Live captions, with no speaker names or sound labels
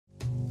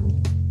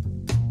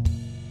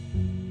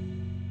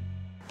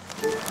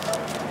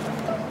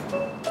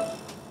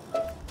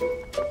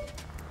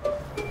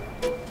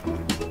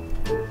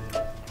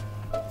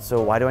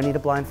So why do I need a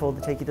blindfold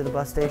to take you to the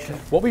bus station?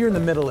 What we're in the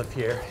middle of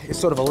here is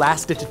sort of a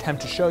last-ditch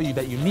attempt to show you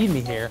that you need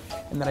me here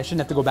and that I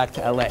shouldn't have to go back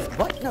to LA.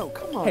 What? No,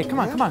 come on. Hey, come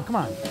on.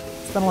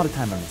 Spend a lot of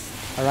time on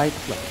this, all right?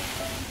 Look,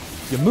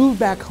 you moved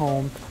back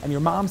home and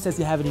your mom says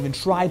you haven't even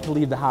tried to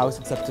leave the house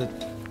except to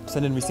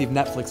send and receive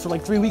Netflix for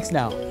like 3 weeks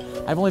now.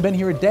 I've only been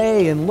here a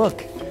day and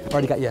look, I've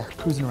already got you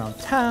cruising around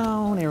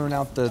town, airing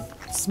out the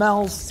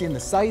smells, seeing the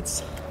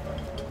sights.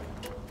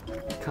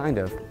 Kind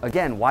of.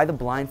 Again, why the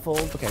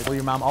blindfold? Okay, well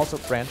your mom also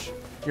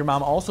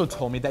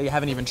told me that you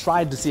haven't even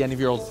tried to see any of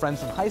your old friends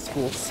from high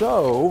school,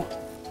 so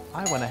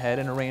I went ahead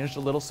and arranged a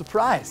little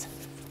surprise.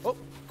 Oh.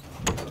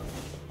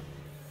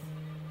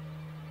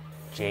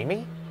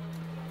 Jamie?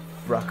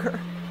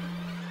 Brucker?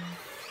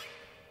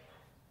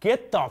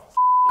 Get the f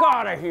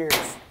out of here!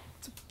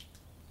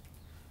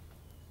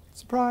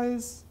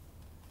 Surprise.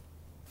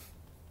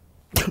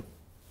 One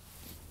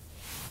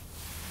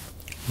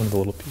of the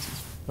little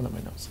pieces went up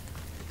my nose.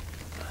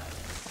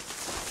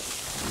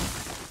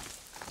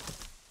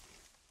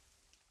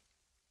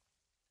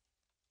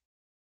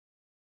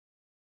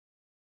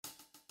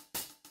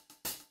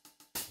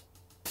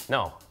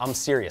 No, I'm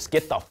serious.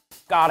 Get the f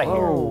out of here.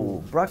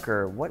 Oh,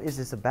 Brucker, what is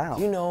this about?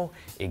 You know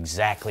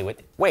exactly what.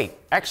 Wait,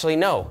 actually,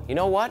 no. You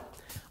know what?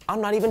 I'm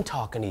not even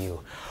talking to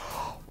you.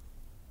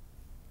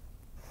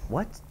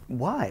 What?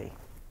 Why?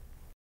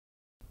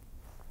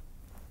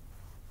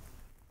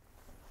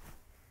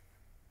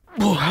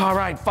 All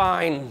right,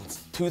 fine.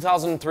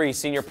 2003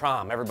 senior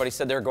prom. Everybody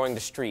said they were going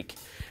to streak.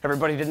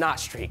 Everybody did not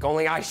streak.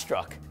 Only I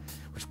struck,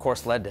 which of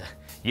course led to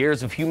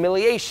years of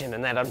humiliation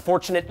and that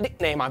unfortunate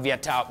nickname I've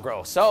yet to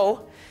outgrow.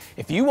 So,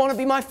 if you want to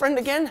be my friend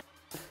again,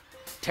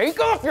 take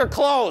off your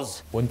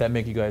clothes. Wouldn't that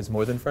make you guys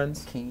more than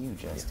friends? Can you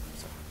just?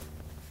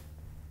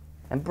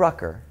 And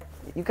Brucker,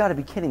 you gotta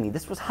be kidding me.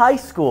 This was high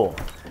school.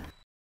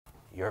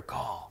 Your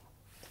call.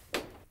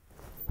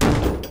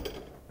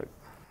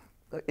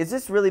 Is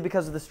this really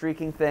because of the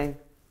streaking thing?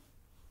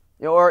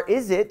 Or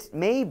is it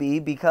maybe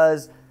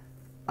because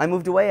I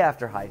moved away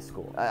after high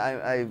school?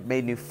 I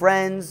made new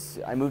friends,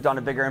 I moved on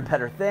to bigger and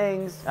better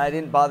things, I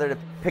didn't bother to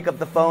pick up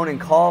the phone and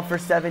call for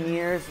 7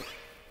 years.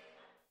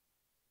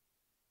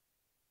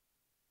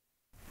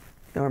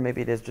 Or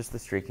maybe it is just the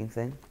streaking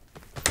thing.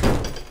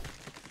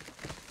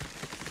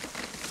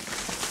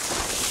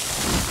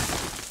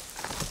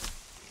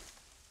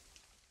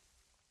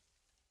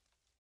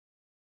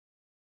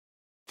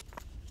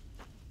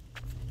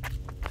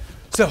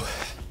 So,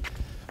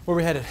 where are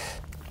we headed?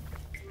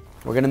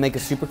 We're gonna make a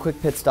super quick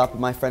pit stop at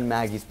my friend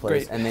Maggie's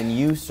place, Great. and then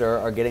you, sir,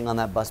 are getting on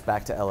that bus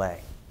back to LA.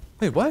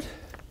 Wait, what?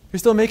 You're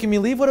still making me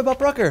leave? What about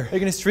Brucker? Are you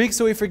gonna streak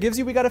so he forgives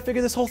you? We gotta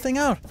figure this whole thing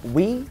out.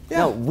 We? Yeah.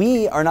 No,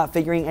 we are not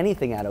figuring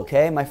anything out,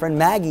 okay? My friend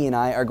Maggie and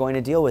I are going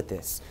to deal with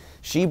this.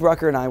 She,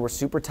 Brucker, and I were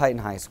super tight in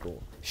high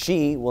school.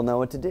 She will know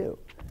what to do.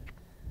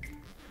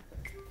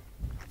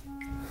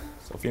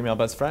 So female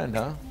best friend,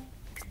 huh?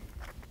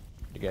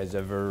 You guys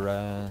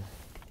ever,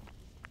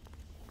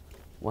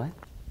 What?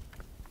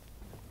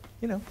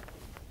 you know,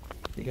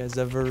 you guys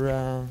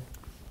ever,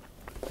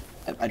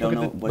 I don't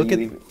know. Look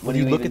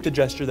at the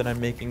gesture that I'm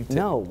making.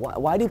 No,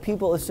 why do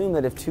people assume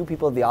that if two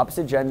people of the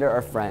opposite gender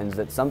are friends,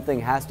 that something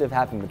has to have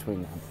happened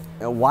between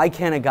them? Why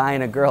can't a guy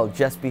and a girl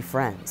just be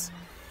friends?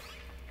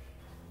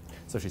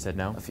 So she said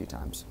no? A few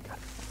times.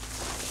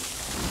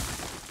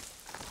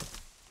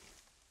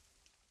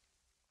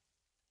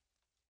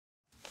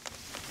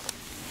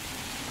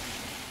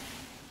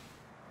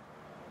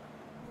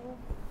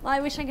 Well, I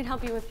wish I could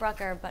help you with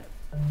Brucker, but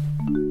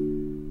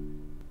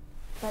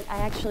I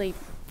actually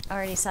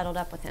already settled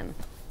up with him.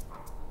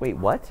 Wait,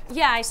 what?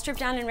 Yeah, I stripped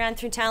down and ran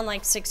through town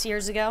like 6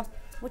 years ago.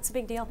 What's the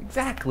big deal?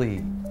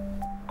 Exactly.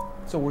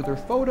 So were there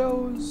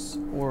photos,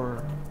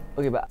 or?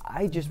 Okay, but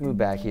I just moved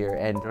back here,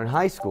 and in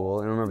high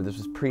school, and remember this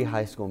was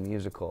pre-High School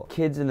Musical,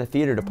 kids in the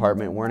theater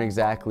department weren't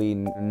exactly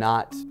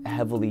not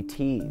heavily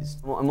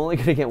teased. Well, I'm only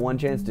gonna get one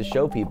chance to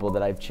show people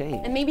that I've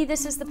changed. And maybe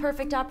this is the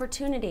perfect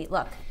opportunity.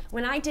 Look,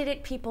 when I did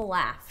it, people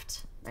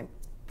laughed. My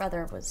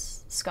brother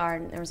was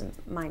scarred and there was a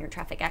minor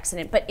traffic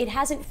accident, but it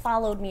hasn't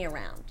followed me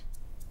around.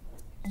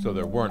 So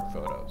there weren't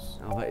photos.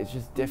 No, but it's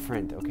just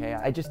different, okay?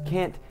 I just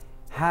can't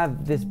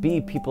have this be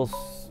people's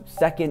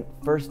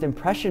first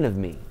impression of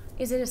me.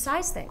 Is it a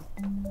size thing?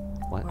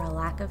 What? Or a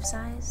lack of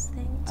size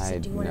thing? Does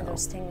it do one of know.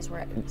 those things where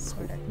it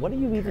sort of... What are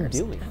you even curves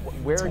doing? down?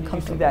 Where did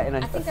you see that in a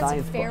I think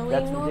science that's a fairly book?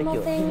 That's normal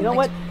ridiculous. thing. You know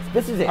what?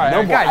 This is it. All right,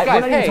 No more. guys, We're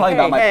not even talking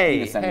about my hey,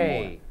 penis anymore.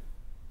 hey.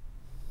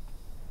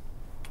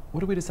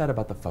 What do we decide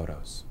about the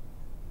photos?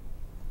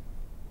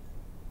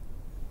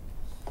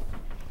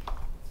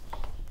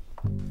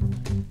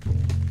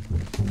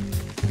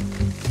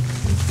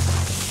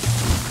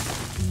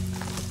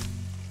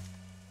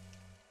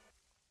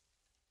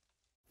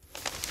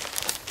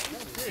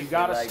 You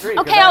got a streak.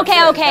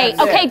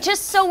 Okay,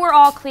 just so we're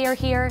all clear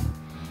here.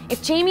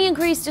 If Jamie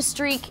agrees to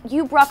streak,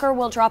 you, Brucker,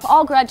 will drop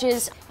all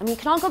grudges, and we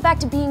can all go back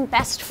to being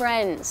best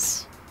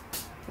friends.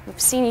 We've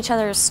seen each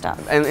other's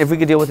stuff. And if we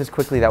could deal with this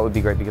quickly, that would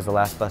be great, because the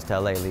last bus to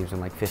LA leaves in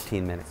like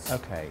 15 minutes.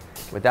 Okay.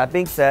 With that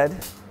being said,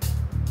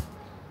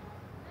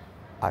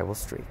 I will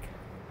streak.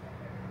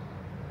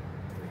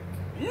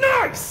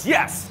 Nice!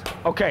 Yes!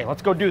 Okay,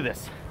 let's go do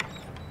this.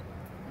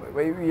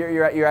 Wait,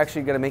 you're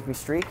actually gonna make me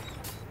streak?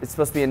 It's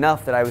supposed to be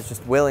enough that I was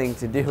just willing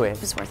to do it.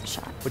 It was worth a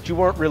shot. But you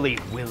weren't really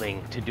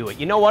willing to do it.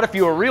 You know what? If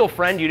you were a real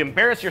friend, you'd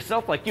embarrass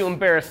yourself like you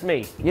embarrassed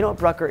me. You know what,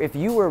 Brucker? If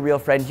you were a real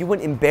friend, you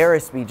wouldn't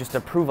embarrass me just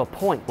to prove a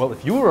point. Well,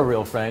 if you were a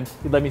real friend,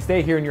 you'd let me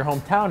stay here in your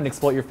hometown and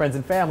exploit your friends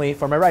and family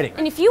for my writing.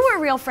 And if you were a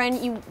real friend,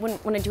 you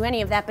wouldn't want to do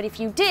any of that, but if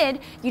you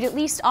did, you'd at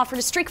least offer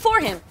to streak for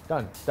him.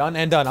 Done. Done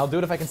and done. I'll do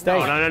it if I can stay.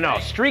 No.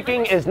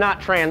 Streaking is not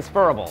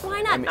transferable.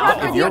 Why not?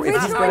 if you're-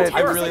 if he's gonna-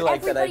 I really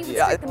like that idea.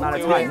 Yeah, not a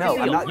time. No,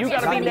 I'm not. You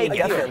gotta be not naked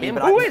here. definitely, Him?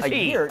 but Who I- is a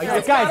he? year-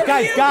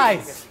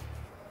 Guys!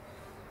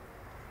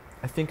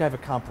 I think I have a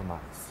compromise.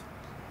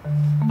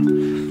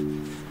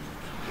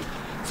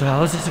 So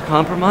how is this a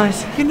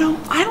compromise? You know,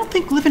 I don't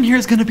think living here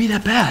is gonna be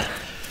that bad.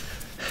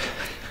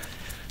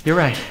 You're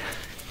right.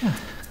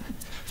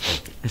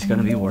 It's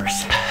gonna be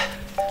worse.